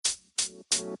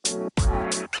What's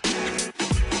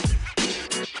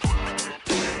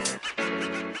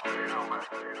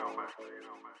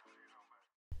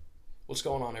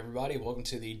going on, everybody? Welcome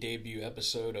to the debut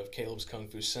episode of Caleb's Kung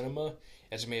Fu Cinema.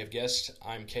 As you may have guessed,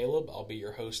 I'm Caleb. I'll be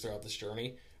your host throughout this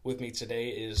journey. With me today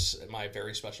is my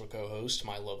very special co-host,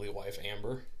 my lovely wife,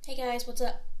 Amber. Hey guys, what's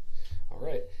up? All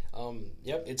right.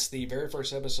 It's the very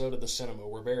first episode of the cinema.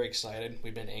 We're very excited.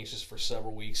 We've been anxious for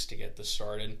several weeks to get this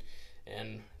started,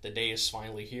 and the day is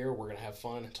finally here. We're going to have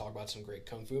fun and talk about some great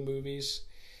Kung Fu movies.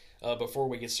 Before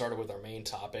we get started with our main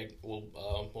topic,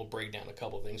 we'll break down a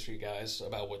couple of things for you guys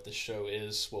about what this show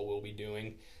is, what we'll be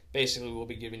doing. Basically, we'll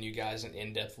be giving you guys an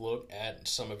in-depth look at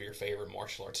some of your favorite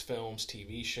martial arts films,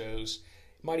 TV shows.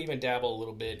 Might even dabble a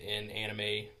little bit in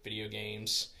anime, video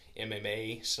games,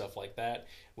 MMA, stuff like that.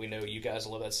 We know you guys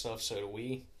love that stuff, so do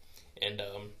we. And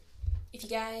if you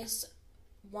guys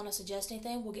want to suggest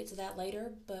anything, we'll get to that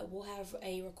later, but we'll have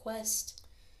a request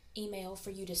email for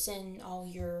you to send all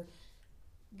your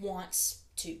wants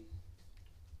to.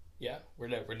 Yeah, we're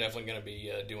definitely going to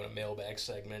be doing a mailbag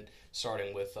segment,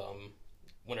 starting with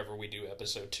whenever we do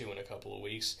episode 2 in a couple of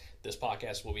weeks. This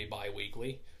podcast will be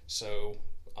bi-weekly, so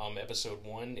episode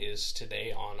 1 is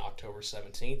today on October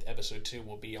 17th. Episode 2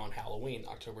 will be on Halloween,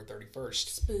 October 31st.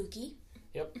 Spooky.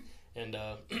 Yep. And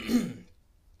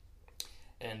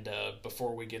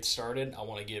before we get started, I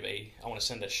want to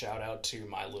send a shout out to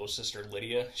my little sister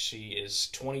Lydia. She is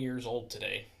 20 years old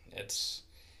today.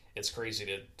 It's crazy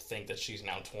to think that she's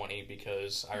now 20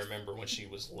 because I remember when she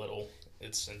was little.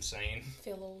 It's insane.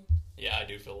 Feel old. Yeah, I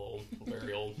do feel old.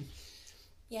 Very old.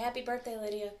 Yeah, happy birthday,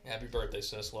 Lydia. Happy birthday,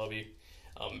 sis. Love you.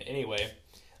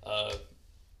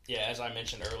 As I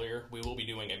mentioned earlier, we will be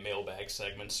doing a mailbag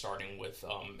segment starting with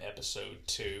episode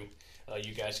 2.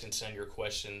 You guys can send your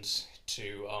questions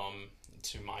to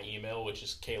my email, which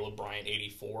is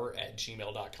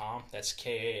calebryant84@gmail.com. That's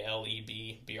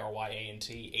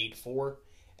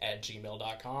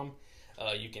KALEBBRYANT84@gmail.com.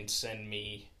 You can send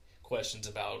me questions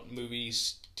about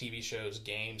movies, TV shows,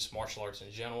 games, martial arts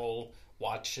in general,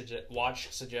 watch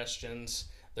suggestions.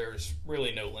 There's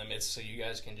really no limits, so you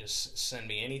guys can just send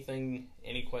me anything,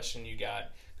 any question you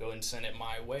got. Go ahead and send it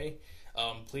my way.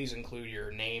 Please include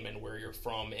your name and where you're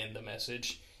from in the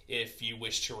message. If you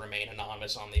wish to remain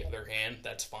anonymous, on the other hand,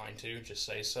 that's fine too. Just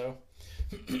say so.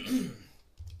 And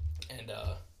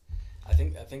I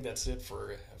think that's it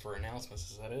for announcements.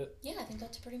 Is that it? Yeah, I think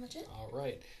that's pretty much it. All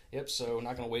right. Yep. So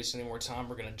not going to waste any more time.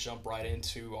 We're going to jump right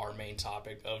into our main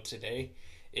topic of today.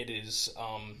 It's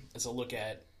a look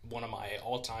at one of my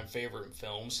all-time favorite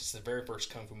films. It's the very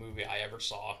first Kung Fu movie I ever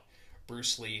saw,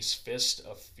 Bruce Lee's Fist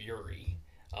of Fury.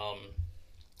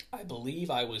 I believe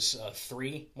I was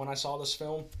 3 when I saw this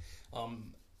film.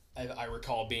 I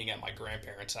recall being at my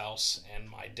grandparents' house, and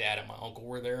my dad and my uncle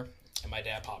were there, and my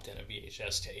dad popped in a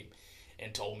VHS tape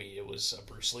and told me it was a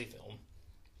Bruce Lee film.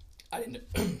 I didn't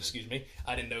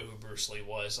I didn't know who Bruce Lee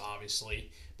was,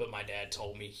 obviously, but my dad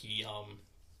told me he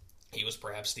was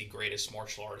perhaps the greatest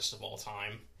martial artist of all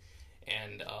time,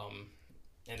 and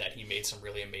that he made some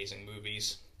really amazing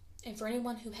movies. And for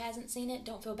anyone who hasn't seen it,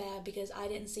 don't feel bad because I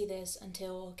didn't see this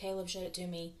until Caleb showed it to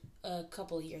me a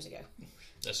couple of years ago.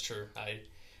 That's true.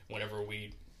 Whenever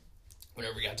we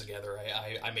got together,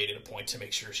 I made it a point to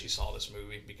make sure she saw this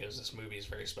movie because this movie is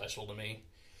very special to me.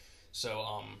 So,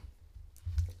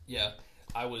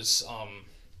 I was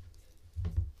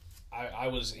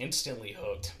instantly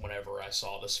hooked whenever I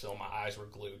saw this film. My eyes were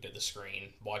glued to the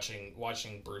screen.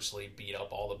 Watching Bruce Lee beat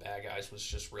up all the bad guys was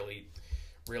just really,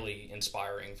 really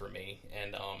inspiring for me.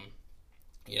 And,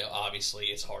 obviously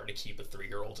it's hard to keep a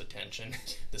 3-year-old's attention.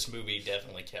 This movie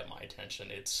definitely kept my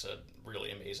attention. It's a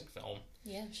really amazing film.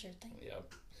 Yeah, sure thing.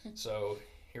 Yep. So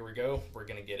here we go. We're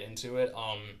going to get into it.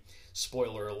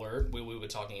 Spoiler alert, we were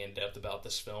talking in depth about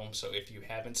this film, so if you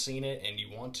haven't seen it and you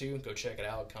want to, go check it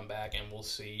out, come back, and we'll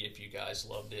see if you guys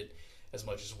loved it as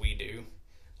much as we do.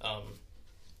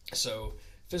 So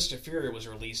Fist of Fury was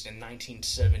released in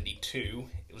 1972.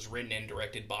 It was written and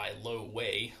directed by Lo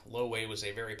Wei. Lo Wei was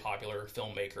a very popular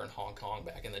filmmaker in Hong Kong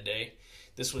back in the day.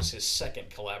 This was his second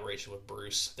collaboration with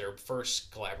Bruce. Their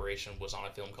first collaboration was on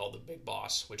a film called The Big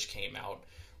Boss, which came out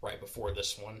right before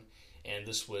this one. And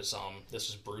this was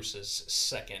Bruce's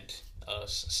second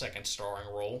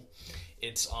starring role.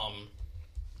 I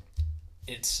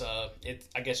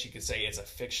guess you could say it's a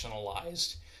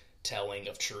fictionalized telling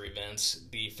of true events.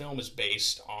 The film is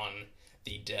based on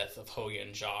the death of Ho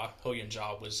Yun Jia. Ho Yun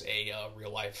Jia was a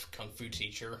real-life kung fu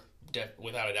teacher,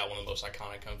 without a doubt one of the most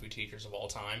iconic kung fu teachers of all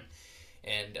time.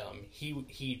 And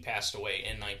he passed away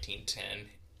in 1910,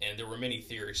 and there were many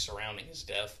theories surrounding his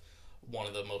death. One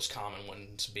of the most common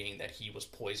ones being that he was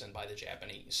poisoned by the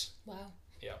Japanese. Wow.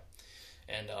 Yeah,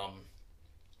 and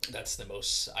that's the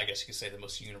most, I guess you could say, the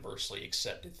most universally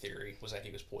accepted theory was that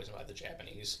he was poisoned by the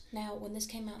Japanese. Now, when this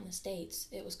came out in the States,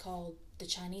 it was called The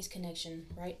Chinese Connection,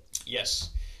 right? Yes,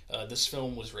 this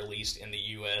film was released in the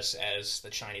U.S. as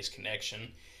The Chinese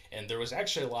Connection, and there was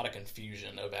actually a lot of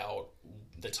confusion about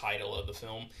the title of the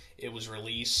film. It was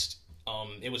released,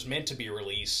 it was meant to be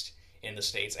released in the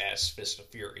States as Fist of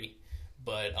Fury,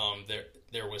 but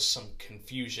there was some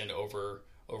confusion over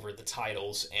the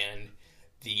titles, and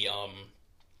the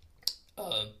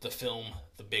film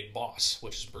The Big Boss,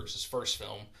 which is Bruce's first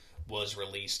film, was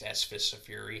released as Fist of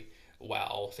Fury,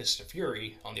 while Fist of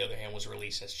Fury, on the other hand, was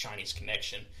released as Chinese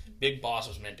Connection. Big Boss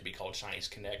was meant to be called Chinese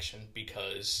Connection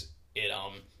because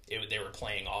they were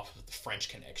playing off of the French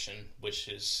Connection, which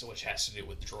has to do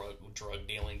with drug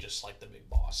dealing, just like The Big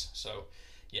Boss. So,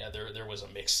 yeah, there was a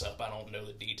mix up. I don't know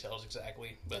the details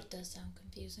exactly, but that does sound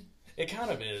confusing. It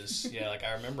kind of is. Yeah, like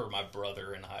I remember my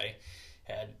brother and I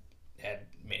had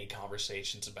many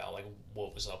conversations about like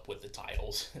what was up with the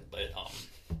titles,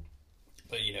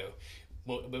 but you know,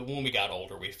 but when we got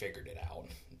older, we figured it out.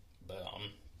 But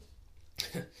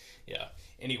yeah.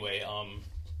 Anyway,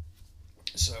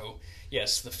 so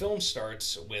yes, the film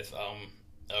starts with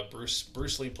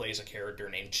Bruce Lee plays a character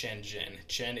named Chen Jin.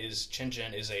 Chen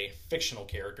Jin is a fictional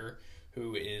character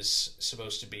who is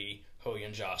supposed to be Ho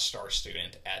Yun-ja's star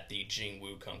student at the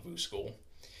Jingwu Kung Fu School.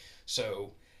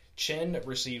 So Chen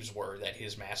receives word that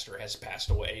his master has passed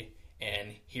away,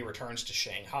 and he returns to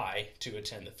Shanghai to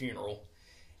attend the funeral.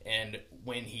 And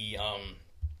when he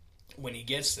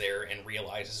gets there and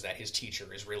realizes that his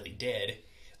teacher is really dead,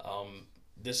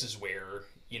 this is where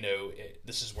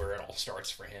it all starts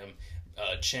for him.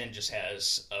 Chen just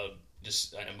has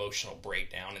an emotional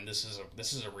breakdown, and this is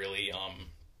a really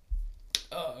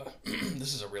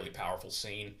this is a really powerful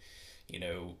scene. You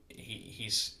know,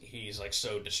 he's like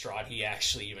so distraught, he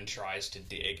actually even tries to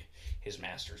dig his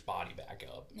master's body back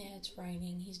up. Yeah, it's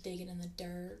raining. He's digging in the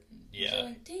dirt. Yeah. He's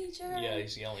yelling, "Teacher!" Yeah,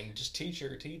 he's yelling, "Just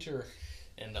teacher, teacher!"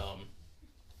 And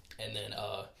then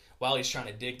while he's trying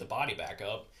to dig the body back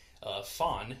up,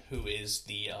 Fan, who is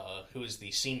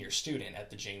the senior student at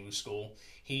the Jingwu School,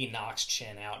 he knocks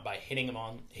Chen out by hitting him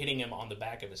on the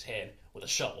back of his head with a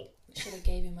shovel. Should have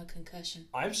gave him a concussion.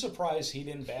 I'm surprised he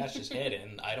didn't bash his head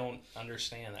in. I don't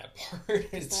understand that part.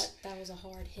 That was a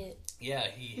hard hit. Yeah,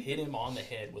 he hit him on the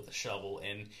head with a shovel,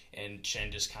 and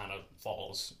Chen just kind of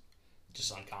falls,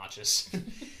 just unconscious.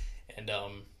 and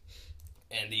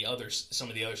some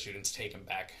of the other students take him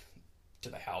back to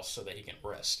the house so that he can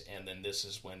rest. And then this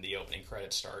is when the opening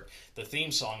credits start. The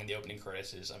theme song in the opening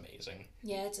credits is amazing.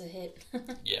 Yeah, it's a hit.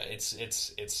 Yeah,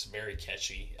 it's very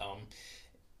catchy.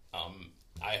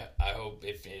 I hope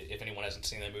if anyone hasn't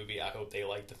seen that movie, I hope they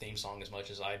like the theme song as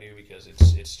much as I do, because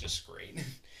it's just great.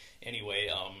 Anyway,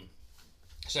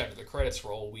 so after the credits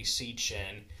roll, we see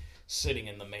Chen sitting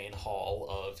in the main hall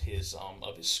of his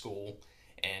school,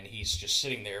 and he's just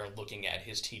sitting there looking at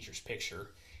his teacher's picture.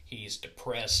 He's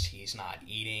depressed. He's not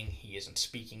eating. He isn't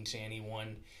speaking to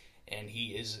anyone, and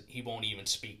he won't even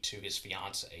speak to his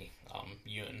fiance,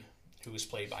 Yun, who is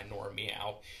played by Nora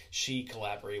Miao. She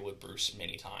collaborated with Bruce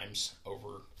many times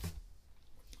over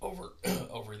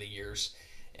the years,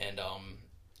 and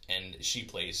she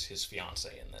plays his fiance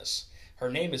in this. Her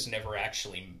name is never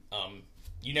actually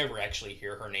you never actually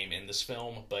hear her name in this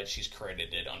film, but she's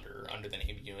credited under the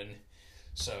name Yun.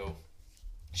 So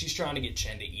she's trying to get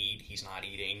Chen to eat. He's not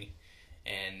eating,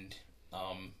 and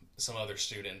some other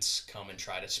students come and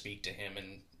try to speak to him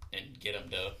and get him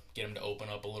to open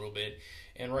up a little bit.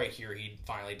 And right here, he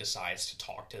finally decides to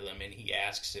talk to them, and he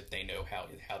asks if they know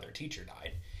how their teacher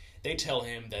died. They tell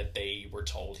him that they were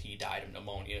told he died of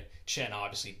pneumonia. Chen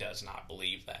obviously does not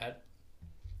believe that.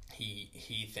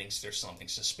 He thinks there's something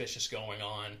suspicious going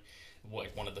on.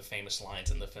 Like one of the famous lines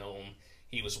in the film,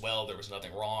 "He was well, there was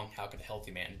nothing wrong. How could a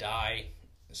healthy man die?"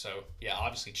 So, yeah,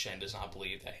 obviously Chen does not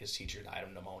believe that his teacher died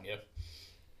of pneumonia.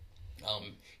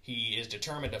 He is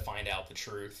determined to find out the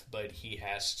truth, but he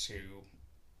has to...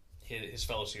 His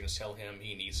fellow students tell him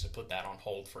he needs to put that on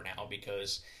hold for now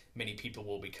because many people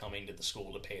will be coming to the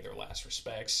school to pay their last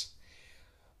respects.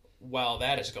 While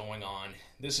that is going on,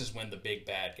 this is when the big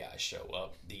bad guys show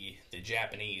up. The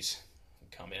Japanese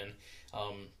come in.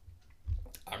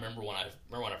 I remember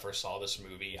when I first saw this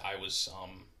movie,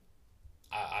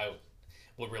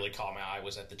 what really caught my eye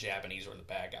was that the Japanese were the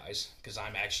bad guys, because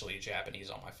I'm actually Japanese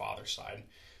on my father's side.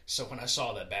 So when I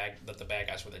saw that the bad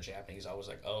guys were the Japanese, I was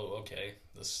like, oh, okay,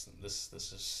 this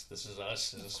is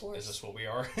us. Is this what we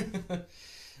are?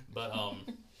 But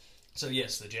so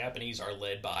yes, the Japanese are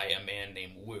led by a man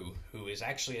named Wu, who is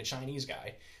actually a Chinese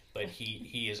guy. but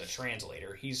he is a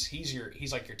translator. He's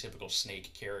like your typical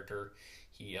Snake character.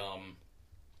 He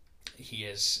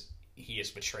has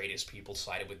betrayed his people,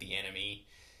 sided with the enemy,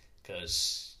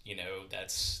 because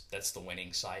that's the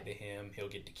winning side to him. He'll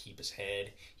get to keep his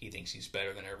head. He thinks he's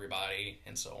better than everybody,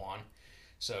 and so on.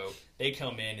 So they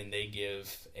come in and they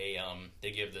give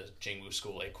the Jingwu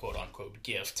school a quote unquote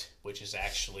gift, which is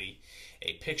actually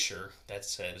a picture that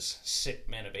says "Sick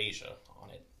Men of Asia"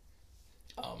 on it.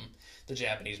 The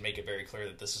Japanese make it very clear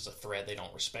that this is a threat. They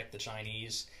don't respect the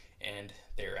Chinese, and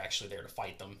they're actually there to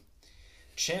fight them.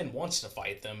 Chen wants to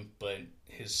fight them, but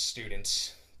his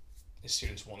students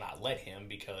will not let him,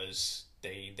 because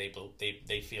they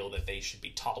feel that they should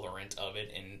be tolerant of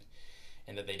it, and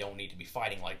that they don't need to be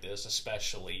fighting like this,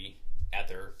 especially at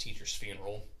their teacher's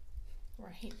funeral.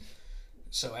 Right.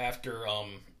 So after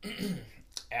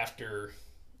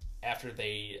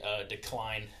they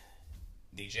decline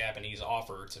the Japanese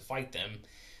offer to fight them,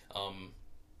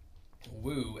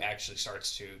 Wu actually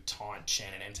starts to taunt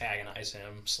Chen and antagonize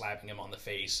him, slapping him on the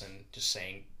face and just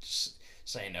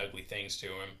saying ugly things to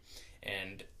him.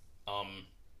 And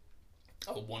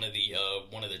one of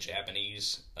the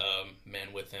Japanese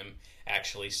men with him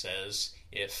actually says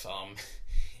if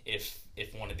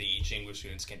one of the Jingwu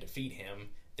students can defeat him,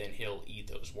 then he'll eat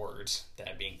those words.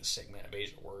 That being the Sick Man of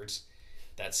Asia words.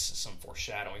 That's some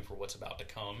foreshadowing for what's about to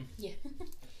come. Yeah.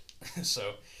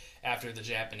 So after the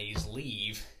Japanese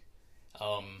leave,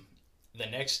 the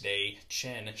next day,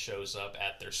 Chen shows up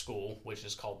at their school, which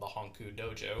is called the Honku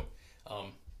Dojo.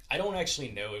 I don't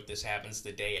actually know if this happens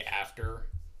the day after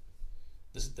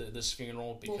this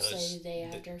funeral, because we'll say the day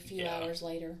after, a few hours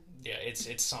later. Yeah,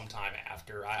 it's sometime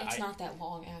after. It's not that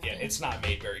long after. Yeah, it's not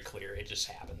made very clear. It just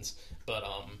happens. But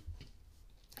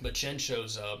Chen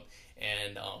shows up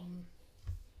and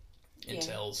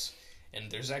tells. And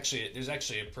there's actually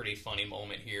a pretty funny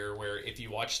moment here where, if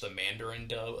you watch the Mandarin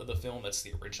dub of the film, that's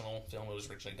the original film. It was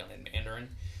originally done in Mandarin.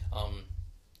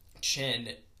 Chen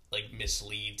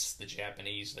misleads the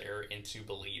Japanese there into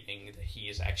believing that he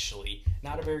is actually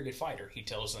not a very good fighter. He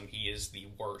tells them he is the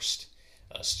worst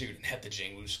student at the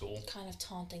Jingwu school. Kind of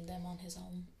taunting them on his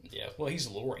own. Yeah, well, he's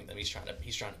luring them. He's trying to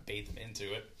bait them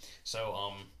into it.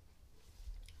 So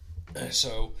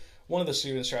so one of the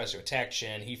students tries to attack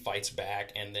Chen. He fights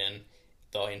back, and then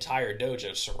the entire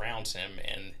dojo surrounds him,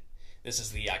 and this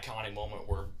is the iconic moment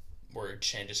where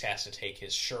Chen just has to take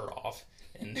his shirt off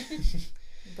and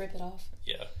rip it off.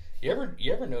 Yeah. You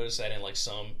ever notice that in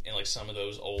some of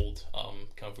those old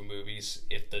kung fu movies,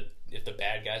 if the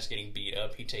bad guy's getting beat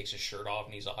up, he takes his shirt off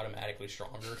and he's automatically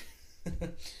stronger?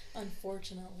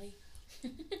 Unfortunately.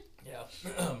 Yeah.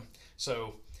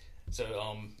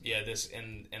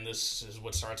 This is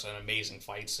what starts an amazing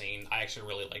fight scene. I actually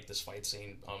really like this fight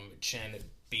scene. Chen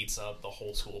beats up the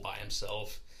whole school by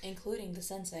himself, including the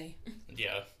sensei.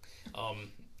 Yeah.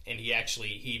 And he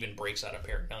even breaks out a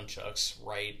pair of nunchucks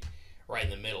right in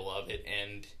the middle of it.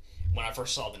 And when I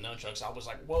first saw the nunchucks, I was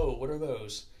like, "Whoa, what are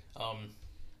those?"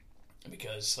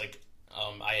 Because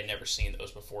I had never seen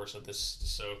those before, so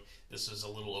this is a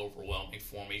little overwhelming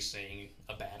for me, seeing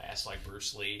a badass like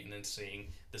Bruce Lee and then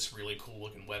seeing this really cool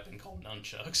looking weapon called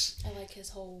nunchucks. I like his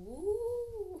whole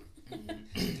woo.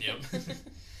 Yep.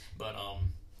 But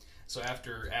so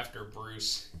after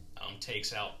Bruce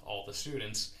takes out all the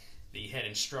students, the head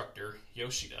instructor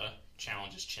Yoshida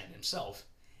challenges Chen himself,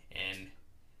 and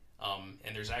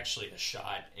there's actually a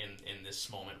shot in this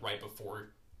moment right before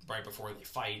they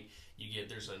fight.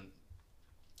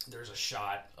 There's a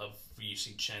shot of you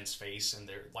see Chen's face, and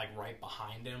they're right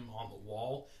behind him on the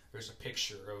wall. There's a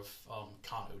picture of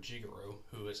Kano Jigoro,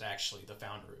 who is actually the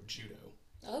founder of judo.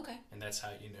 Okay. And that's how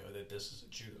you know that this is a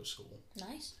judo school.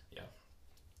 Nice. Yeah.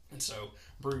 And so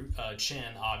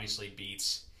Chen obviously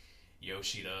beats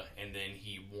Yoshida, and then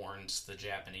he warns the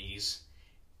Japanese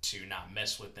to not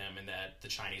mess with them, and that the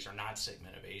Chinese are not Sick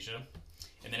Men of Asia.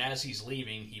 And then as he's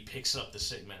leaving, he picks up the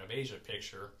Sick Men of Asia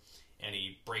picture, and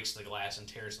he breaks the glass and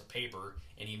tears the paper,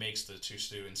 and he makes the two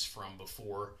students from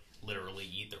before literally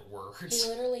eat their words. He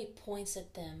literally points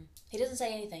at them. He doesn't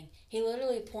say anything. He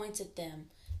literally points at them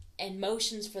and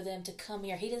motions for them to come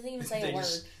here. He doesn't even say a word.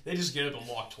 They just get up and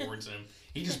walk towards him.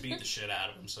 He just beat the shit out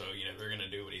of them, so they're gonna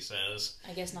do what he says.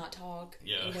 I guess not talk.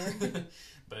 Yeah. Either.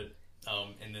 But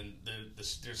and then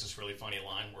there's this really funny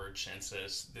line where Chen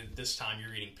says, "This time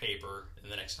you're eating paper,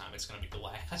 and the next time it's gonna be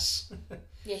glass."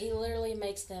 Yeah, he literally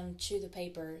makes them chew the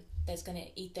paper that's gonna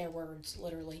eat their words,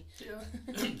 literally. Yeah.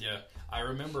 Yeah. I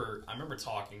remember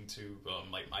talking to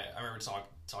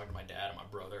talking to my dad and my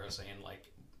brother. I was saying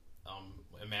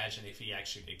imagine if he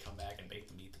actually did come back and make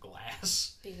them eat the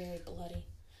glass. Be very bloody.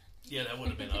 Yeah, that would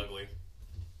have been ugly.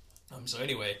 So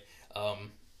anyway,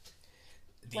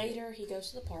 Later, he goes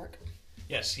to the park.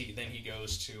 Yes, he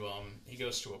goes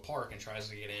to a park and tries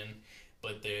to get in,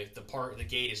 but the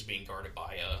gate is being guarded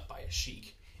by a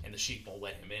sheik, and the sheik won't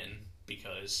let him in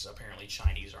because apparently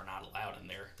Chinese are not allowed in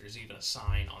there. There's even a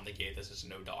sign on the gate that says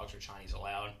no dogs or Chinese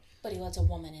allowed. But he lets a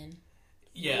woman in.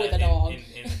 Yeah, with a dog.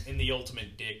 In the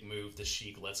ultimate dick move, the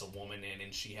sheik lets a woman in,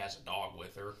 and she has a dog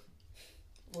with her.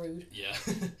 Rude. Yeah,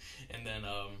 and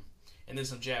then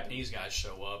some Japanese guys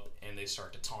show up, and they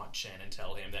start to taunt Chen and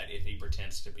tell him that if he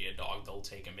pretends to be a dog, they'll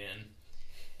take him in.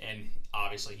 And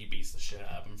obviously, he beats the shit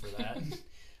out of him for that.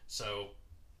 So,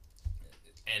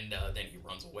 and then he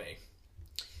runs away.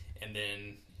 And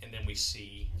then we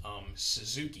see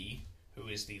Suzuki, who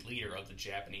is the leader of the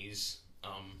Japanese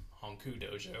Honku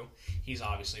Dojo. He's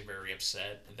obviously very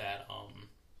upset that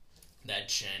that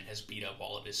Chen has beat up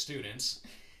all of his students,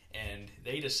 and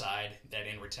they decide that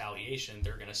in retaliation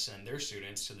they're going to send their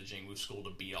students to the Jingwu school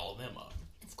to beat all of them up.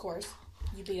 Of course,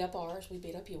 you beat up ours, we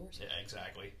beat up yours. Yeah,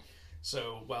 exactly.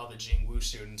 So while the Jingwu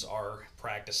students are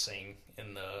practicing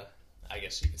in the, I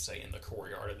guess you could say, in the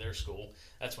courtyard of their school,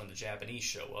 that's when the Japanese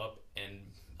show up and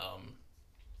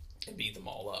beat them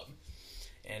all up.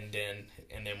 And then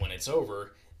when it's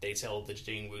over, they tell the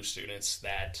Jingwu students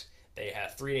that they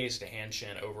have 3 days to hand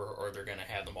Chen over, or they're going to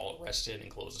have them all arrested and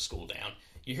close the school down.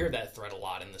 You hear that threat a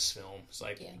lot in this film. It's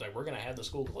like we're going to have the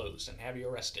school closed and have you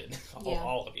arrested,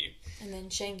 all of you. And then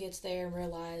Chen gets there and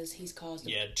realizes he's caused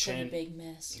a pretty big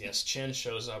mess. Yes, Chen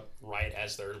shows up right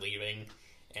as they're leaving,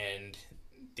 and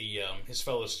his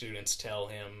fellow students tell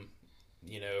him,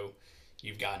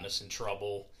 you've gotten us in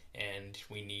trouble, and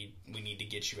we need to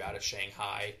get you out of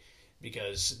Shanghai,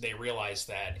 because they realize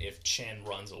that if Chen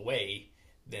runs away,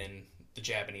 then the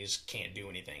Japanese can't do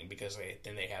anything because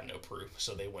they have no proof,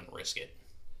 so they wouldn't risk it.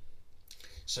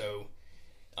 So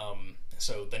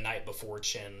the night before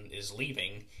Chen is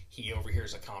leaving, he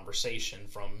overhears a conversation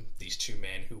from these two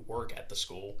men who work at the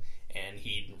school, and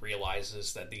he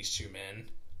realizes that these two men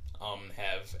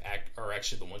are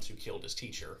actually the ones who killed his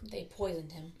teacher. They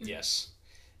poisoned him. Yes,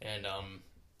 and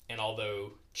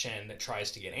although Chen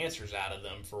tries to get answers out of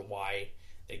them for why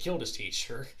they killed his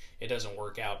teacher, it doesn't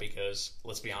work out because,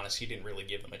 let's be honest, he didn't really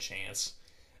give them a chance.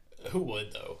 Who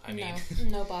would, though? I mean,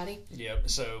 nobody. Yep.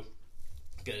 So,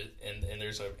 good. And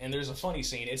there's a funny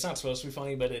scene. It's not supposed to be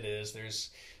funny, but it is.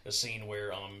 There's a scene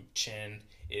where Chen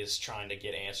is trying to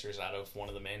get answers out of one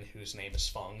of the men whose name is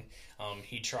Feng.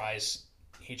 He tries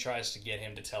to get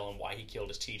him to tell him why he killed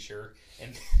his teacher,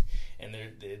 and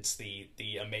it's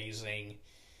the amazing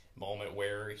moment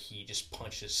where he just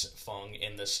punches Feng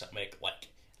in the stomach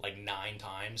like 9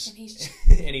 times, and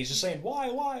he's just saying why.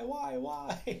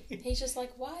 He's just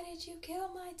like, why did you kill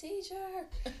my teacher?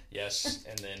 Yes,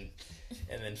 and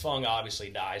then Feng obviously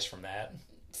dies from that.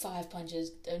 5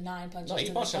 punches, 9 punches. No,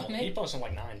 he punched him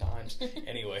like 9 times.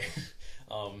 Anyway,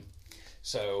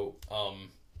 so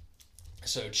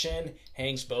Chen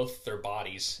hangs both their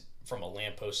bodies from a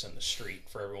lamppost in the street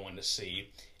for everyone to see,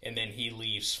 and then he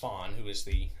leaves Fawn, who is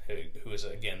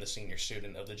again the senior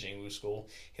student of the Jingwu school.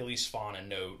 He leaves Fawn a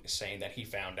note saying that he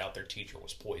found out their teacher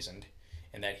was poisoned,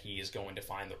 and that he is going to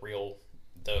find the real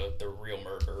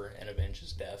murderer and avenge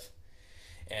his death.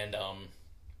 And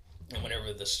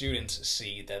whenever the students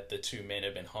see that the 2 men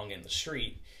have been hung in the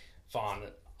street, Fawn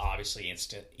obviously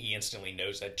instantly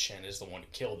knows that Chen is the one who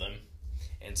killed them.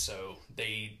 And so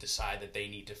they decide that they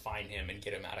need to find him and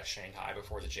get him out of Shanghai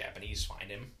before the Japanese find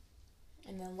him.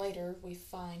 And then later we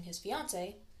find his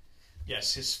fiancée.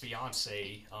 Yes, his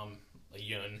fiancée,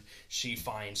 Yun, she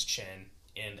finds Chen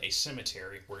in a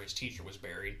cemetery where his teacher was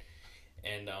buried.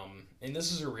 And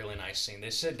this is a really nice scene.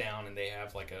 They sit down and they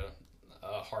have like a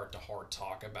heart-to-heart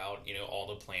talk about, all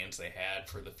the plans they had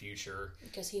for the future.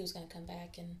 Because he was going to come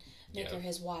back and make her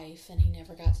his wife, and he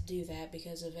never got to do that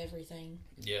because of everything.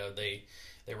 Yeah, they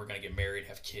were going to get married,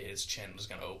 have kids. Chen was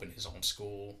going to open his own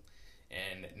school,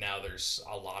 and now there's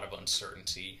a lot of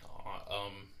uncertainty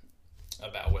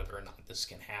about whether or not this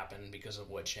can happen because of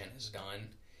what Chen has done.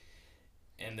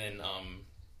 And then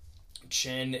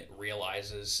Chen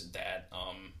realizes that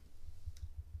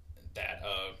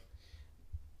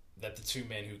the 2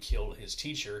 men who killed his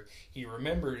teacher, he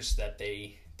remembers that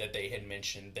they had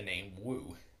mentioned the name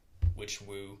Wu, which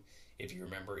Wu, if you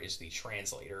remember, is the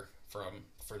translator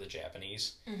for the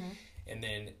Japanese. Mm-hmm. And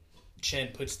then Chen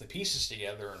puts the pieces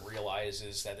together and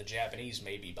realizes that the Japanese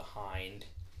may be behind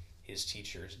his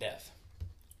teacher's death.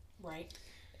 Right.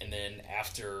 And then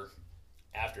after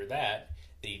that,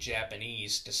 the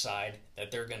Japanese decide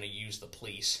that they're going to use the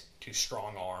police to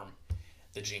strong-arm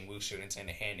the Jingwu students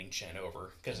into handing Chen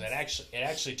over, because it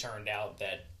actually turned out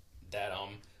that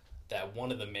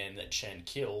one of the men that Chen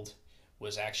killed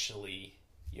was actually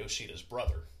Yoshida's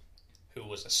brother, who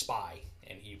was a spy,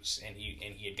 and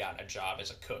he had gotten a job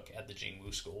as a cook at the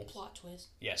Jingwu school. Plot twist.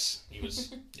 Yes, he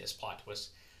was. Yes, plot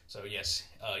twist. So yes,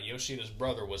 Yoshida's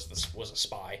brother was a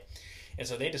spy, and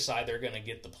so they decide they're going to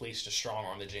get the police to strong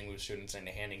arm the Jingwu students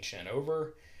into handing Chen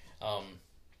over.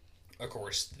 Of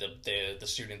course, the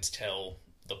students tell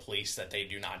the police that they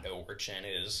do not know where Chen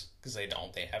is because they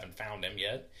haven't found him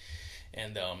yet,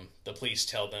 and the police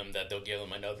tell them that they'll give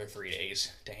them another 3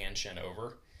 days to hand Chen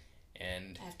over.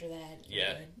 And after that,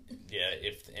 yeah,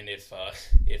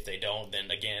 if they don't,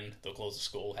 then again they'll close the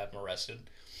school, have them arrested,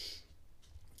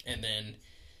 and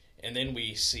then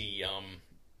we see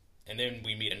and then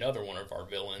we meet another one of our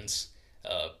villains,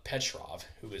 Petrov,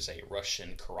 who is a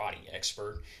Russian karate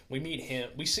expert.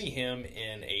 We see him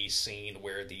in a scene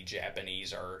where the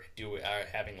Japanese are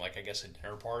having, like, I guess, a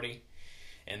dinner party,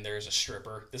 and there's a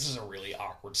stripper. This is a really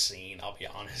awkward scene, I'll be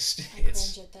honest. I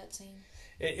cringe at that scene.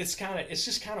 It's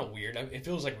just kind of weird. It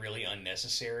feels like really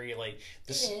unnecessary. Like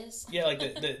this, it is. Yeah, like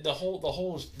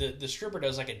the stripper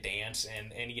does like a dance,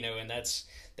 and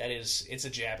it's a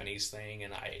Japanese thing,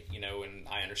 and I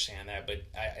understand that, but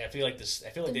I feel like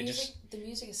the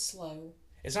music is slow.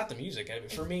 It's not the music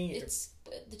for me. It's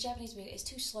the Japanese music. It's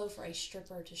too slow for a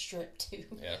stripper to strip to.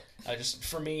 Yeah,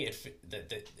 for me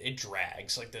it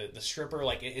drags. Like the stripper,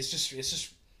 like it's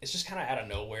just kind of out of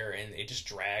nowhere, and it just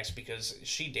drags because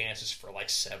she dances for like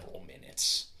several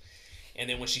minutes, and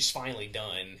then when she's finally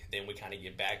done, then we kind of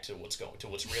get back to what's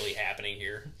really happening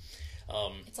here.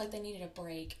 It's like they needed a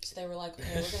break, so they were like,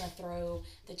 okay, we're gonna throw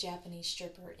the Japanese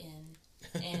stripper in,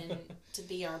 and to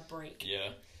be our break. Yeah.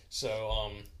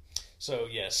 So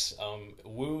yes,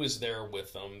 Wu is there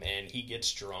with them, and he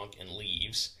gets drunk and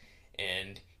leaves,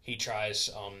 and he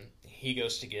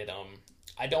goes to get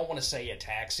I don't want to say a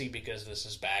taxi because this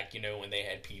is back, when they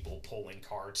had people pulling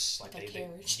carts, like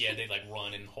they like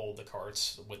run and hold the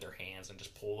carts with their hands and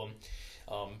just pull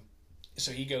them.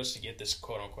 So he goes to get this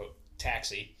quote unquote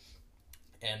taxi,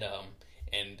 and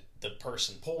the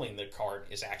person pulling the cart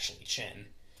is actually Chen.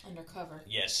 Undercover.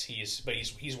 Yes, he's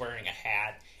wearing a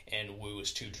hat, and Wu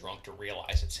is too drunk to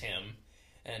realize it's him,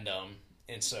 and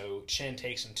so Chen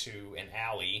takes him to an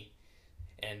alley.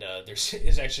 And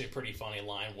there's actually a pretty funny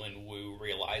line when Wu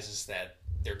realizes that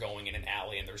they're going in an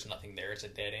alley and there's nothing there. It's a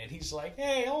dead end. He's like,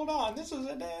 "Hey, hold on, this is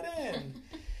a dead end."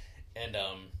 And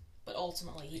but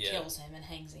ultimately, he kills him and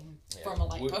hangs him from a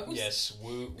light post. Yes,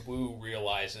 Wu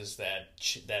realizes that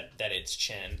it's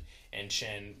Chen, and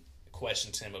Chen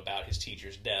questions him about his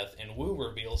teacher's death, and Wu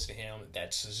reveals to him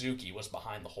that Suzuki was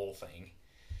behind the whole thing,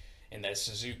 and that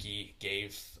Suzuki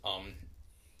gave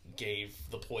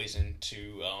the poison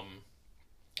to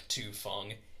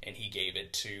Feng, and he gave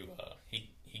it to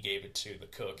the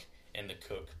cook, and the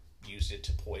cook used it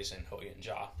to poison Ho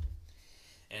Yun-ja.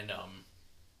 And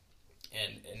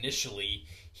initially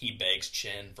he begs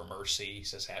Chen for mercy. He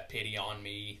says, "Have pity on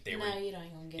me." You don't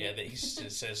even get it. Yeah, that he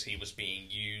says he was being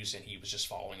used and he was just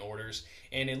following orders.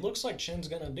 And it looks like Chen's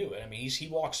gonna do it. I mean, he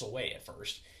walks away at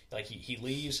first. Like, he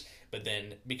leaves, but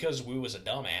then, because Wu is a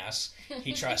dumbass,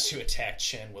 he tries to attack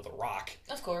Chen with a rock.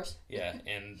 Of course. Yeah,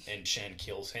 and Chen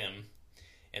kills him,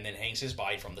 and then hangs his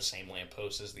body from the same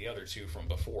lamppost as the other two from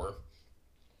before.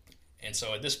 And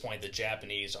so at this point, the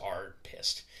Japanese are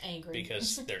pissed. Angry.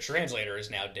 Because their translator is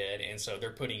now dead, and so they're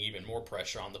putting even more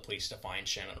pressure on the police to find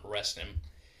Chen and arrest him.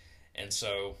 And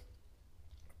so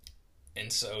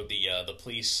the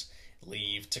police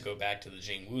leave to go back to the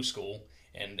Jingwu school,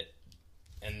 and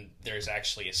there's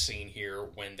actually a scene here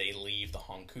when they leave the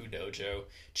Hongku dojo.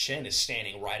 Chen is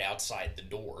standing right outside the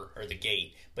door, or the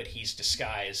gate, but he's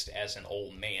disguised as an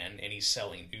old man, and he's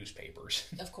selling newspapers.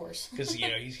 Of course. Because,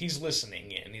 he's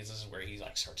listening in. This is where he,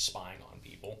 starts spying on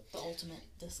people. The ultimate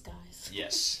disguise.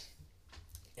 Yes.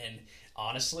 And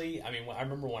honestly, I mean, I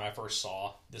remember when I first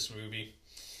saw this movie,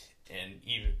 and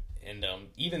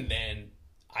even then,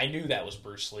 I knew that was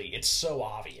Bruce Lee. It's so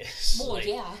obvious. Well,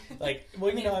 yeah.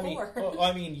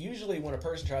 Usually when a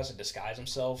person tries to disguise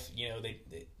himself,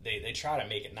 they try to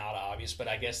make it not obvious. But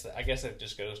I guess that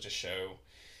just goes to show,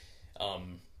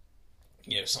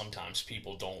 sometimes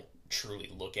people don't truly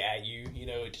look at you.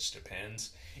 It just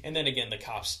depends. And then again, the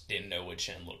cops didn't know what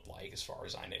Chen looked like, as far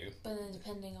as I knew. But then,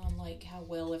 depending on how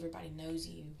well everybody knows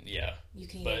you, you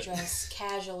can either dress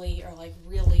casually or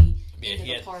really into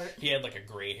the part. He had like a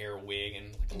gray hair wig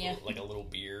and a little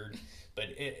beard, but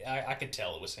I could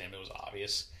tell it was him. It was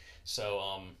obvious.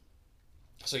 So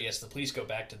yes, the police go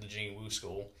back to the Jingwu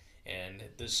school, and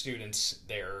the students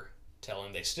there tell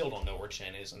him they still don't know where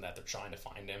Chen is and that they're trying to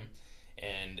find him.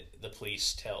 And the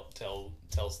police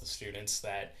tells the students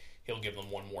that he'll give them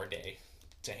one more day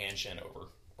to hand Chen over,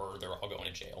 or they're all going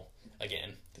to jail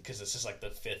again, because this is like the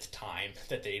 5th time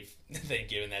that they've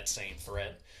given that same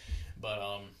threat. But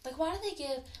like, why do they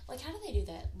give, like, how do they do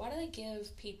that? Why do they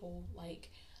give people,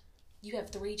 like, you have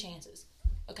 3 chances?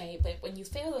 Okay, but when you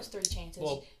fail those 3 chances,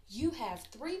 well, you have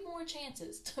 3 more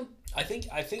chances to... I think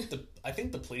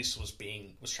the police was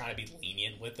trying to be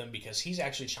lenient with him, because he's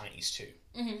actually Chinese too.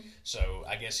 Mm-hmm. So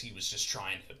I guess he was just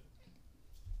trying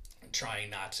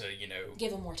not to,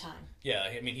 give him more time. Yeah,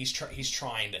 I mean, he's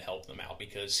trying to help them out,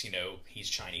 because he's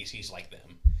Chinese, he's like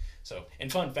them. So,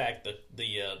 and fun fact,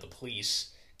 the police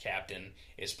captain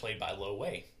is played by Lo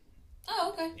Wei.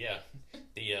 Oh, okay. Yeah,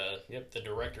 the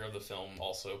director of the film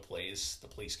also plays the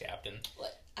police captain.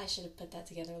 What? I should have put that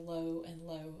together. Low and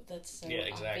Low. That's so yeah,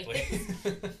 exactly.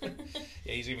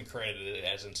 Yeah, he's even credited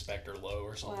as Inspector Low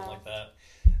or something like that.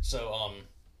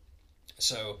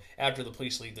 So after the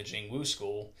police leave the Jingwu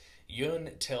school,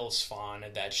 Yun tells Fan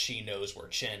that she knows where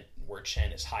Chen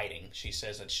is hiding. She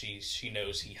says that she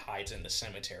knows he hides in the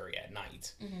cemetery at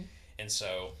night. Mm-hmm. And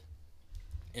so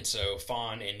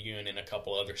Fan and Yun and a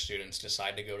couple other students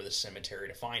decide to go to the cemetery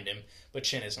to find him, but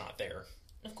Chen is not there.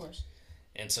 Of course.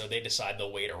 And so they decide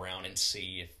they'll wait around and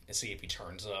see if he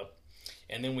turns up.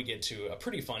 And then we get to a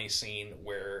pretty funny scene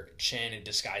where Chen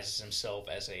disguises himself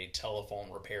as a telephone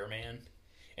repairman.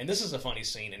 And this is a funny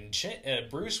scene, and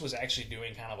Bruce was actually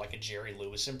doing kind of like a Jerry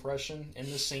Lewis impression in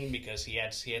this scene, because he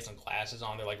had some glasses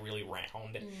on. They're like really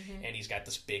round, mm-hmm. and he's got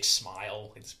this big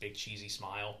smile, this big cheesy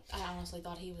smile. I honestly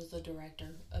thought he was the director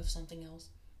of something else.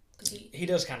 He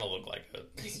does kind of look like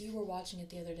it. Because you were watching it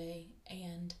the other day,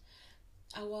 and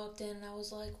I walked in and I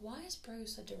was like, why is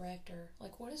Bruce a director?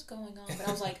 Like, what is going on? But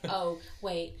I was like, oh,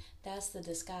 wait, that's the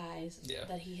disguise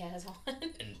that he has on.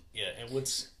 And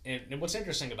what's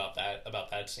interesting about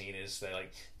that scene is that,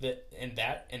 like, in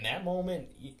that moment,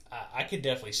 I could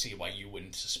definitely see why you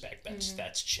wouldn't suspect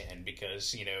that's Chen,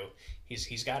 because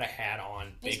he's got a hat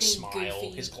on, big smile,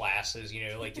 goofy. His glasses,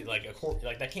 like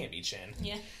that can't be Chen.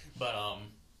 Yeah.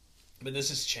 But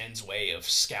this is Chen's way of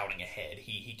scouting ahead.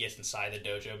 He gets inside the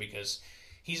dojo because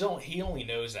he only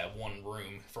knows that one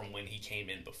room from when he came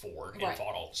in before and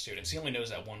fought all the students. He only knows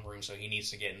that one room, so he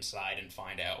needs to get inside and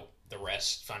find out what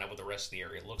the rest of the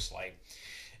area looks like.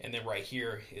 And then right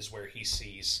here is where he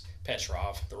sees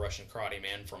Petrov, the Russian karate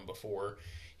man from before.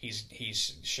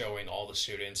 He's showing all the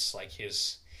students like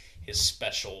his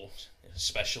special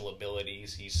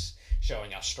abilities. He's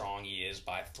showing how strong he is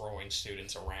by throwing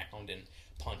students around and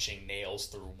punching nails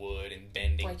through wood and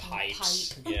bending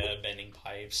pipes. Yeah, bending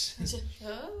pipes.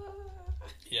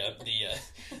 Yeah,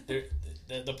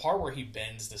 the part where he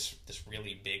bends this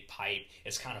really big pipe,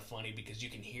 it's kind of funny because you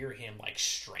can hear him like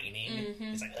straining. Mm-hmm.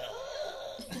 It's like,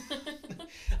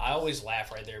 I always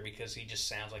laugh right there because he just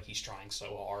sounds like he's trying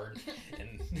so hard.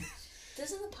 And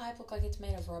doesn't the pipe look like it's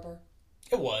made of rubber?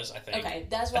 It was, I think. Okay,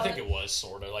 that's what I think it was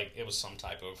sort of like it was some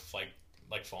type of like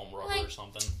foam rubber or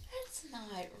something. That's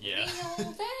not real.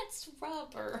 That's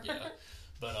rubber. Yeah,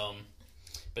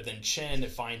 but then Chen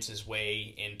finds his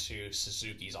way into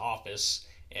Suzuki's office,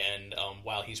 and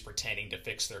while he's pretending to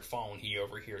fix their phone, he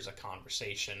overhears a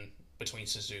conversation between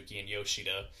Suzuki and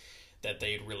Yoshida that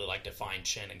they'd really like to find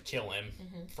Chen and kill him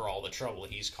for all the trouble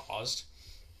he's caused.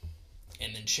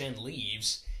 And then Chen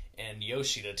leaves, and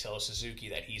Yoshida tells Suzuki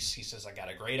that he says, I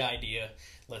got a great idea.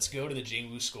 Let's go to the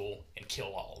Jingwu school and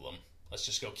kill all of them. Let's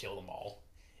just go kill them all.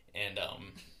 And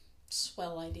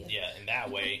swell idea. Yeah, and that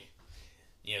way,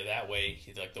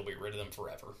 they'll be rid of them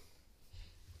forever.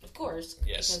 Of course.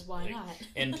 Yes. Because why not?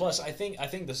 And plus, I think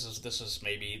this is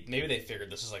maybe they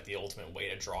figured this is like the ultimate way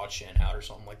to draw Chen out or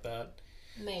something like that.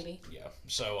 Maybe. Yeah.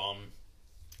 So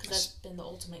because that's been the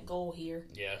ultimate goal here.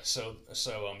 Yeah. So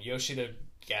Yoshida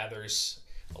gathers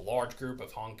a large group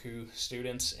of Hanku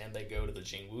students, and they go to the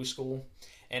Jingwu school.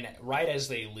 And right as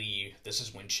they leave, this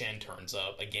is when Chen turns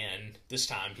up again. This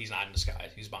time, he's not in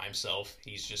disguise. He's by himself.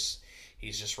 He's just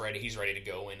ready. He's ready to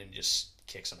go in and just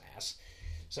kick some ass.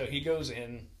 So he goes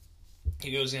in.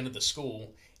 He goes into the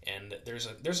school, and there's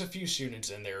a few students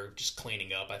in there just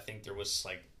cleaning up. I think there was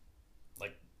like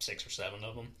 6 or 7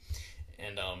 of them,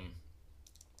 and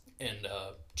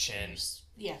Chen.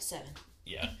 Yeah, 7.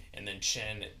 Yeah, and then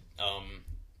Chen.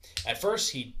 At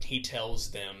first, he tells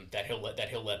them that he'll let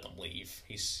them leave.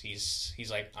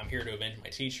 He's like, I'm here to avenge my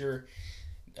teacher.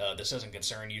 This doesn't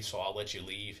concern you, so I'll let you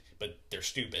leave. But they're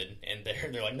stupid, and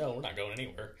they're like, no, we're not going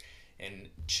anywhere. And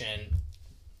Chen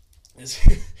is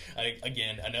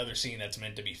again another scene that's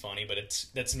meant to be funny, but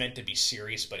that's meant to be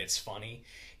serious, but it's funny.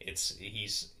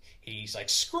 He's he's like,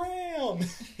 scram!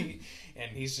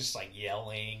 And he's just like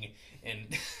yelling.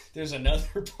 And there's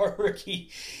another part where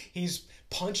he's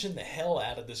punching the hell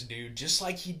out of this dude just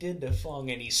like he did to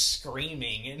Fung, and he's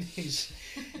screaming, and he's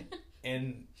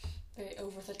and very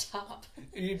over the top.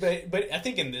 but I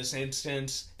think in this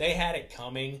instance they had it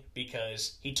coming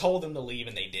because he told them to leave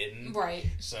and they didn't. Right.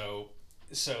 So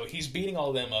he's beating all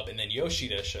of them up, and then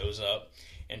Yoshida shows up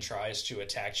and tries to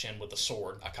attack Chen with a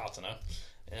sword, a katana,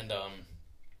 and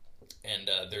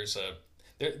there's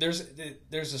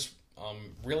this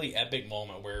really epic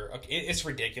moment where it's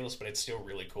ridiculous, but it's still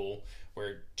really cool,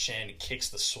 where Chen kicks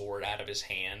the sword out of his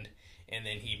hand, and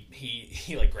then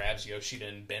he like grabs Yoshida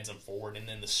and bends him forward, and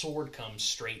then the sword comes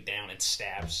straight down and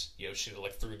stabs Yoshida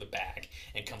like through the back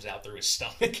and comes out through his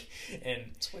stomach.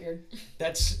 And it's weird.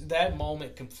 That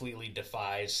moment completely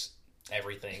defies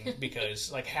everything,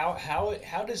 because like how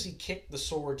does he kick the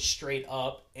sword straight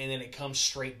up and then it comes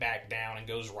straight back down and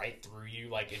goes right through you?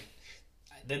 Like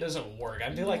that doesn't work.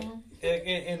 I feel like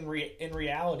in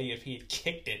reality, if he had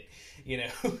kicked it,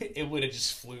 it would have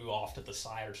just flew off to the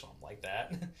side or something like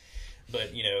that.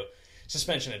 But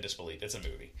suspension of disbelief. It's a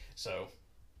movie. So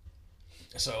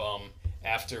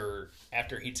after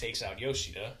he takes out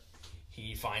Yoshida,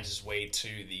 he finds his way to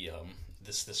the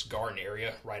this garden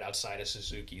area right outside of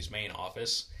Suzuki's main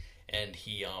office, and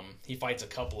he fights a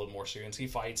couple of more students. He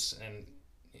fights and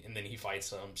then he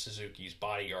fights Suzuki's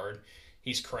bodyguard.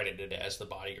 He's credited as the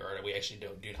bodyguard. We actually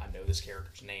do not know this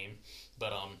character's name,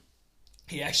 but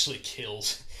he actually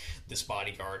kills this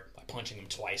bodyguard by punching him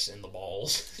twice in the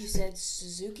balls. You said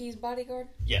Suzuki's bodyguard?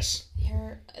 Yes.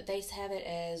 Here they have it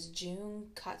as Jun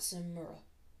Katsumura.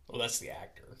 Well, that's the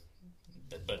actor,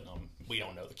 but we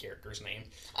don't know the character's name.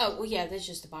 Oh, well, yeah, that's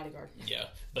just the bodyguard. Yeah,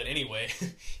 but anyway,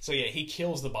 so yeah, he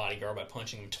kills the bodyguard by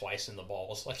punching him twice in the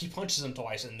balls. Like, he punches him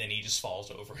twice and then he just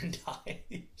falls over and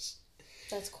dies.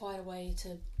 That's quite a way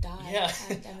to die. Yeah,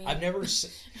 I mean, I've never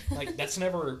that's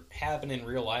never happened in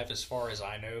real life as far as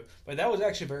I know. But that was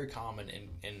actually very common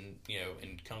in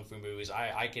kung fu movies.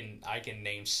 I can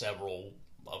name several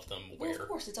of them where. Well, of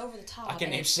course, it's over the top. I can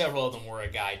name several of them where a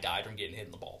guy died from getting hit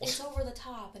in the balls. It's over the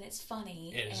top and it's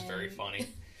funny. It is very funny.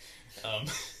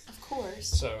 Of course.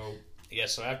 So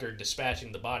after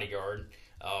dispatching the bodyguard,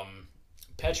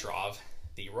 Petrov,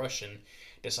 the Russian,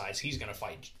 decides he's going to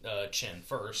fight Chen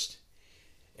first.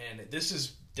 And this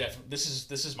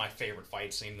is my favorite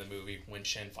fight scene in the movie, when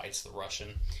Chen fights the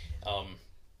Russian,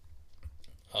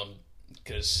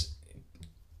 because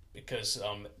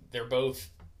they're both,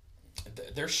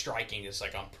 their striking is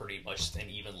like on pretty much an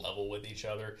even level with each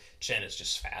other. Chen is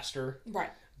just faster,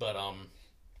 right? But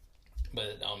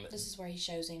this is where he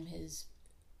shows him his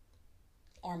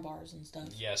arm bars and stuff.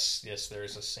 Yes,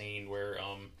 there's a scene where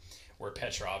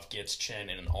Petrov gets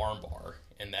Chen in an armbar,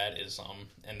 and that is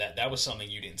that was something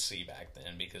you didn't see back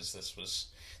then, because this was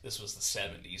the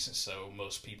 70s, so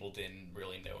most people didn't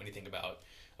really know anything about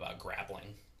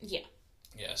grappling. Yeah.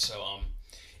 Yeah, so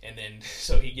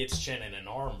he gets Chen in an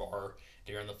armbar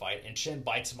during the fight, and Chen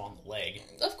bites him on the leg.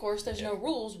 Of course, there's no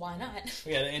rules. Why not?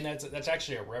 Yeah, and that's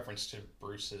actually a reference to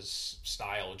Bruce's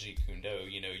style, Jeet Kune Do.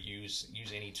 Use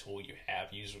any tool you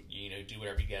have. Do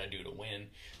whatever you got to do to win.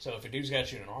 So if a dude's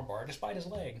got you in an armbar, just bite his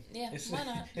leg. Yeah, why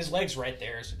not? His leg's right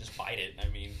there, so just bite it. I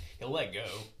mean, he'll let go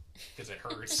because it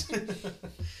hurts.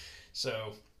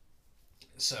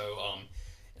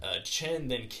 Chen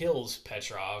then kills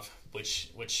Petrov,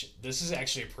 which this is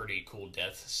actually a pretty cool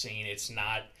death scene. It's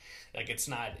not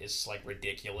as like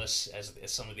ridiculous as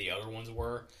some of the other ones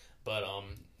were, but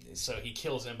so he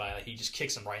kills him by, he just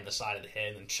kicks him right in the side of the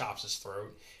head and chops his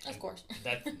throat. Of course.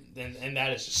 That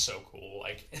is just so cool.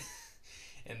 Like,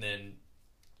 and then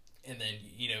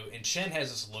and Chen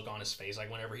has this look on his face,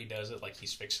 like whenever he does it, like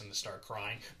he's fixing to start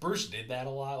crying. Bruce did that a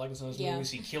lot, like in some of his movies.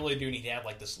 He'd kill a dude and he'd have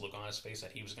like this look on his face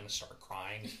that he was going to start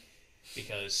crying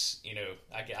because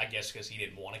I guess because he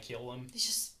didn't want to kill him. He's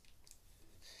just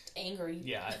angry.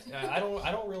 Yeah, I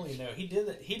don't really know. He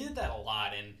did that a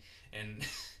lot, and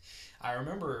I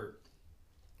remember.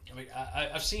 I mean,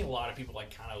 I've seen a lot of people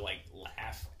like kind of like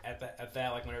laugh at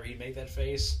that like whenever he made that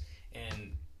face,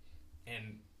 and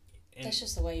that's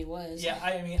just the way he was. Yeah,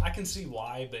 I mean, I can see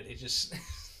why, but it just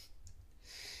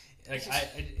like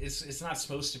it's not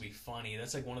supposed to be funny.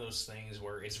 That's like one of those things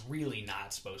where it's really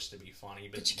not supposed to be funny,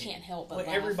 but you can't help but laugh.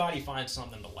 Everybody finds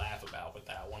something to laugh about with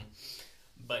that one.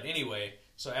 But anyway,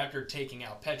 so after taking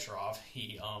out Petrov,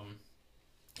 he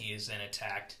is then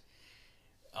attacked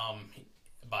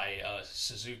by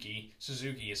Suzuki.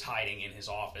 Suzuki is hiding in his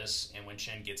office, and when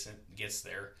Chen gets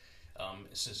there,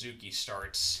 Suzuki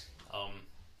starts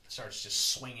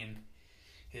just swinging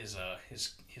his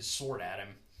sword at him,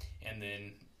 and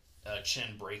then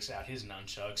Chen breaks out his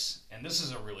nunchucks, and this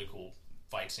is a really cool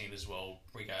fight scene as well.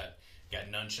 We got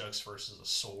nunchucks versus a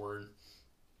sword,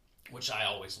 which I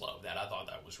always love. That I thought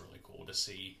that was really cool to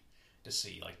see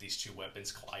like these two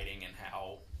weapons colliding and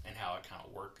how it kind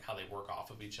of how they work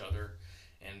off of each other,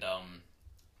 and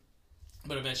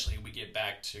but eventually we get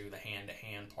back to the hand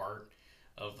part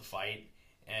of the fight,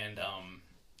 and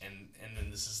then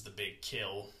this is the big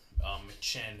kill.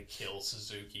 Chen kills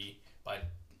Suzuki by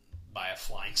a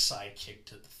flying sidekick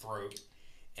to the throat,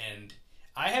 and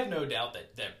I have no doubt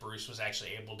that Bruce was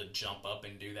actually able to jump up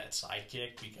and do that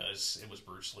sidekick because it was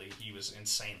Bruce Lee. He was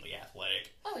insanely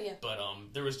athletic. Oh yeah. But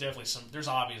there was definitely there's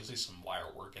obviously some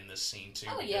wire work in this scene too.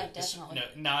 Oh yeah, definitely.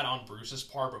 Not on Bruce's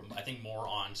part, but I think more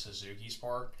on Suzuki's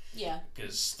part. Yeah.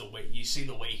 Because the way he's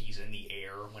in the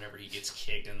air whenever he gets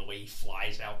kicked, and the way he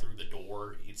flies out through the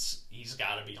door, he's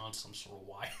got to be on some sort of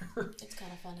wire. It's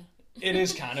kind of funny. It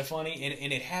is kind of funny,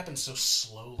 and it happens so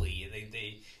slowly.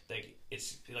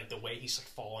 It's like the way he's like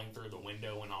falling through the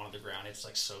window and onto the ground. It's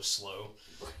like so slow,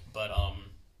 but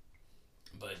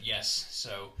yes.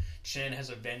 So Chen has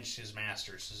avenged his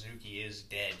master. Suzuki is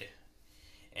dead,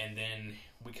 and then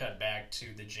we cut back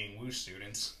to the Jingwu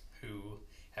students who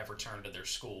have returned to their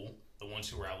school. The ones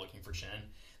who were out looking for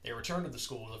Chen, they return to the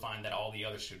school to find that all the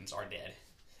other students are dead,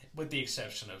 with the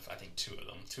exception of I think two of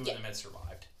them. Two of them had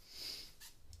survived.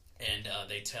 And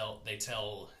they tell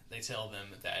them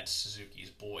that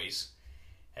Suzuki's boys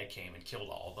had came and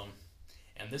killed all of them,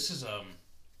 and this is a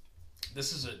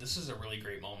really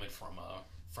great moment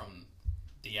from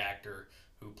the actor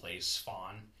who plays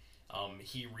Fawn.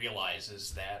 He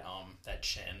realizes that that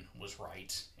Chen was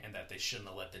right, and that they shouldn't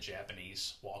have let the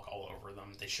Japanese walk all over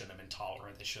them. They shouldn't have been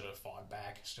tolerant. They should have fought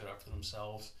back, stood up for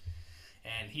themselves.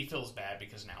 And he feels bad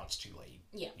because now it's too late.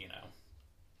 Yeah. You know.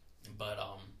 But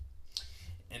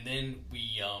and then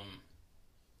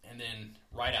and then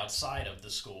right outside of the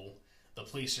school, the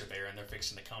police are there and they're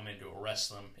fixing to come in to arrest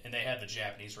them, and they have the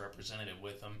Japanese representative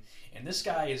with them. And this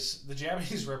guy the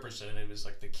Japanese representative is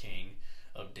like the king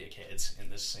of dickheads in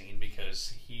this scene,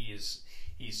 because he's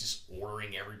just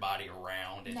ordering everybody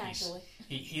around, and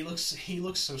he looks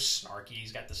so snarky.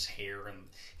 He's got this hair, and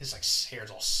his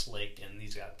hair's all slicked, and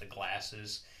he's got the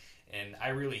glasses. And I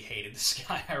really hated this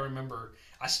guy.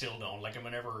 I still don't. Like,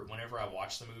 whenever I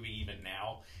watch the movie, even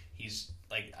now, he's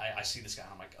like, I see this guy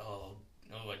and I'm like, oh,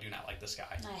 I do not like this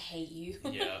guy. I hate you.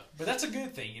 Yeah, but that's a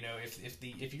good thing, you know.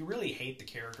 If you really hate the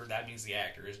character, that means the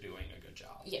actor is doing a good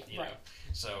job. Yeah, you right. know?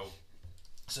 So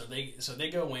they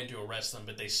go in to arrest them,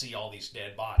 but they see all these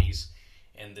dead bodies,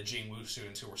 and the Jingwu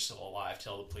students who were still alive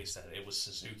tell the police that it was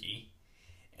Suzuki.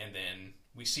 And then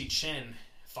we see Chen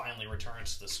finally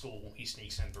returns to the school. He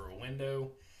sneaks in through a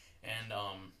window, and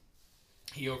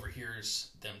he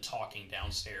overhears them talking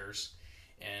downstairs,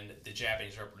 and the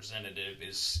Japanese representative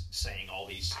is saying all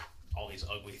these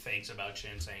ugly things about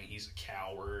Chen, saying he's a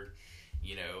coward,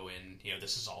 you know, and you know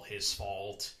this is all his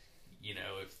fault, you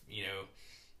know, if you know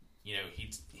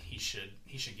he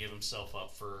should give himself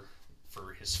up for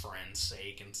his friend's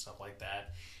sake and stuff like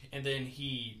that. And then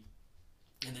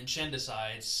Chen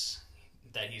decides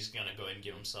that he's gonna go ahead and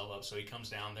give himself up, so he comes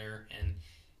down there and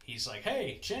he's like,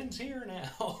 "Hey, Chen's here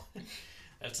now."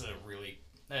 That's a really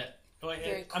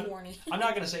very corny. I'm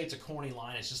not gonna say it's a corny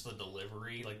line. It's just the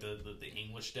delivery, like the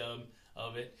English dub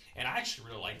of it. And I actually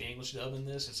really like the English dub in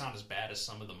this. It's not as bad as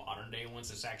some of the modern day ones.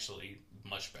 It's actually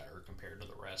much better compared to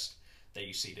the rest that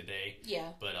you see today.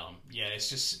 Yeah. But yeah, it's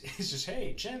just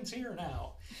hey, Chen's here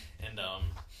now, and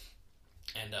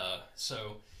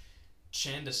so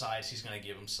Chen decides he's going to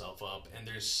give himself up, and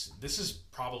this is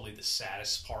probably the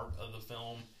saddest part of the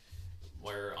film,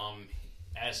 where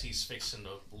as he's fixing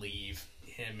to leave,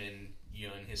 him and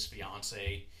Yun, his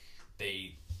fiance,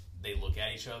 they look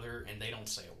at each other and they don't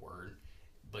say a word,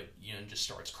 but Yun just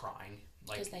starts crying,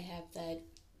 like because they have that.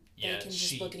 They can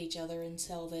just look at each other and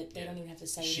tell that they don't even have to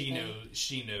say anything.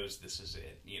 She knows this is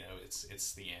it. You know,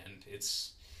 it's the end.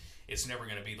 It's never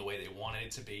going to be the way they wanted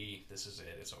it to be. This is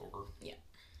it. It's over. Yeah.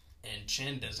 And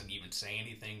Chen doesn't even say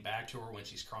anything back to her when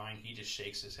she's crying. He just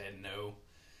shakes his head no.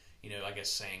 You know, I guess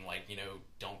saying like, you know,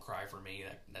 don't cry for me,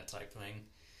 that type thing.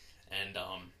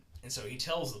 And so he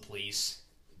tells the police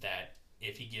that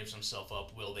if he gives himself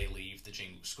up, will they leave the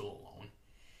Jingwu school alone?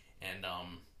 And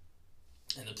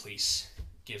the police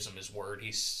gives him his word.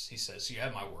 He says, "You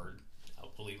have my word.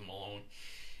 I'll leave him alone."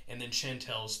 And then Chen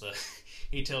tells the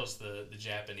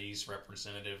Japanese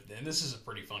representative, and this is a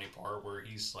pretty funny part where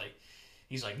he's like,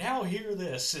 "Now hear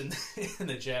this," and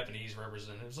the Japanese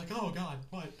representative's like, "Oh God,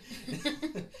 what?"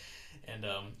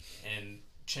 and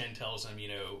Chen tells him, you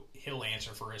know, he'll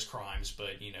answer for his crimes,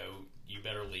 but you know, you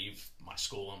better leave my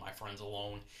school and my friends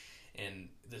alone. And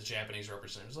the Japanese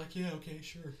representative's like, yeah, okay,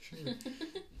 sure.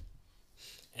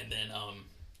 And then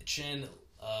Chen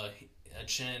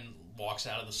walks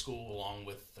out of the school along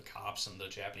with the cops and the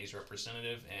Japanese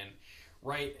representative, and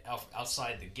right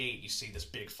outside the gate, you see this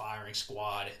big firing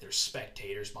squad. There's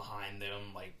spectators behind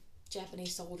them, like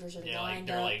Japanese soldiers are yeah, lined like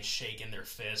they're up. like shaking their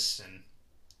fists and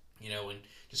and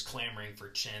just clamoring for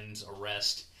Chen's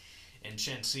arrest. And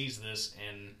Chen sees this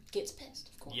and Gets pissed,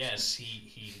 of course. yes,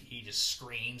 he just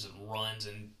screams and runs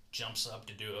and jumps up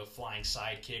to do a flying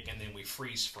sidekick, and then we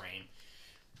freeze frame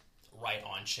right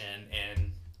on Chen,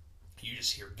 and you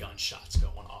just hear gunshots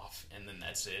going off, and then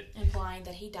that's it. Implying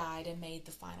that he died and made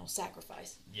the final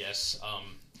sacrifice. Yes,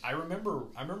 I remember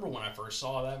when I first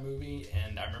saw that movie,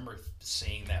 and I remember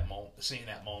seeing that moment, seeing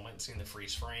the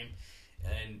freeze frame,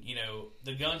 and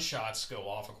the gunshots go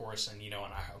off, of course, and and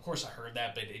I heard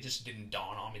that, but it just didn't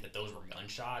dawn on me that those were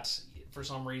gunshots for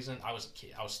some reason. I was a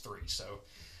kid, I was 3, so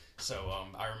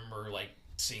I remember like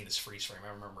seeing this freeze frame. I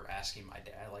remember asking my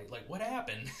dad like what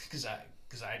happened, because I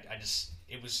just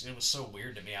it was so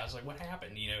weird to me. I was like, what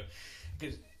happened,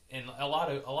 because and a lot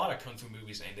of kung fu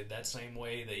movies ended that same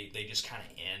way. They just kind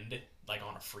of end like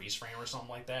on a freeze frame or something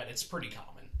like that. It's pretty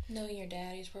common. Knowing your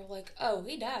dad, he's probably like, oh,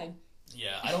 he died.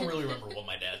 Yeah, I don't really remember what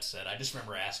my dad said. I just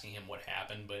remember asking him what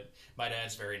happened, but my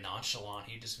dad's very nonchalant.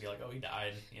 He'd just be like, oh, he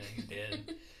died. He's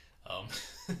dead.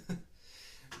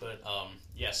 But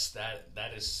yes,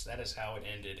 that is how it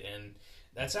ended, and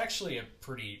that's actually a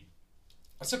pretty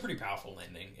powerful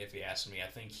ending, if you ask me. I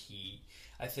think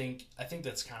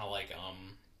that's kind of like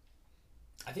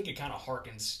I think it kind of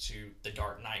harkens to The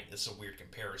Dark Knight. That's a weird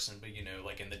comparison, but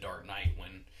like in The Dark Knight,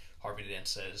 when Harvey Dent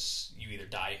says you either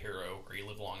die a hero or you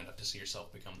live long enough to see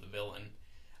yourself become the villain.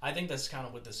 I think that's kind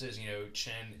of what this is.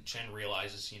 Chen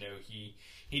realizes he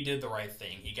did the right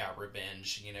thing. He got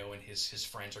revenge. And his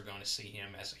friends are going to see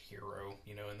him as a hero.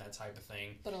 And that type of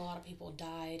thing. But a lot of people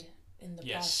died in the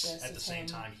yes, process. At the same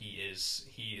time,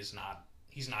 he's not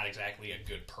exactly a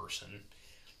good person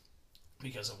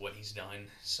because of what he's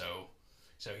done. So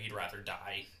he'd rather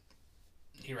die.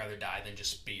 He'd rather die than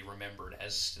just be remembered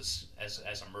as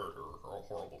a murderer or a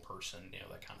horrible person,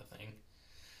 that kind of thing.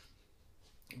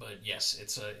 But yes,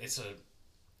 it's a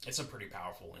pretty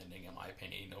powerful ending in my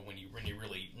opinion. When you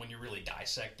really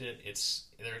dissect it,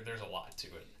 there's a lot to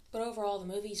it. But overall, the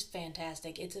movie's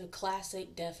fantastic. It's a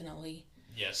classic, definitely.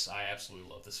 Yes, I absolutely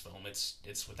love this film.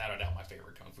 It's without a doubt my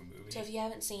favorite kung fu movie. So if you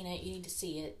haven't seen it, you need to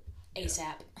see it ASAP.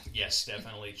 Yeah. Yes,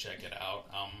 definitely check it out.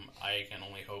 I can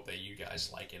only hope that you guys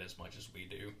like it as much as we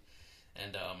do.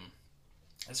 And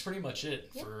that's pretty much it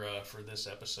for this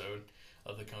episode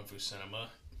of the Kung Fu Cinema.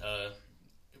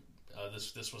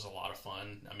 This was a lot of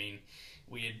fun. I mean,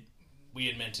 we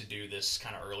had meant to do this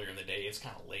kind of earlier in the day. It's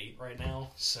kind of late right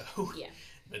now, so yeah.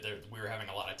 But we were having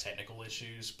a lot of technical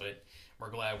issues, but we're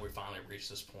glad we finally reached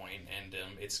this point, and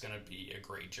it's going to be a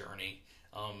great journey.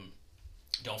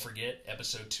 Don't forget,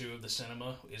 episode 2 of the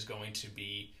cinema is going to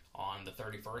be on the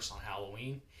 31st on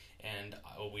Halloween, and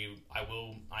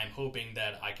I'm hoping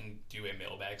that I can do a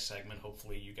mailbag segment.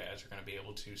 Hopefully you guys are going to be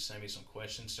able to send me some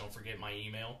questions. Don't forget, my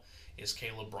email is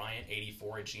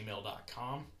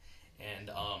calebryant84@gmail.com,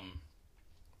 and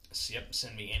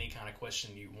send me any kind of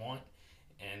question you want,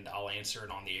 and I'll answer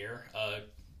it on the air.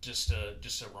 Just a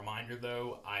reminder,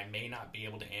 though, I may not be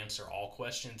able to answer all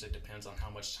questions. It depends on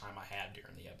how much time I have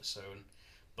during the episode,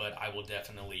 but I will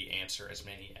definitely answer as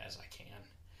many as I can.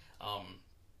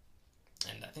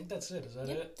 And I think that's it. Is that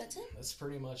it? That's it. That's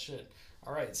pretty much it.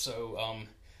 All right. So,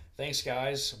 thanks,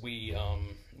 guys. We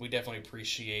definitely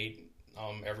appreciate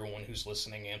everyone who's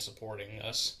listening and supporting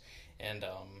us, and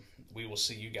we will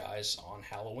see you guys on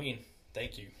Halloween.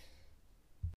 Thank you.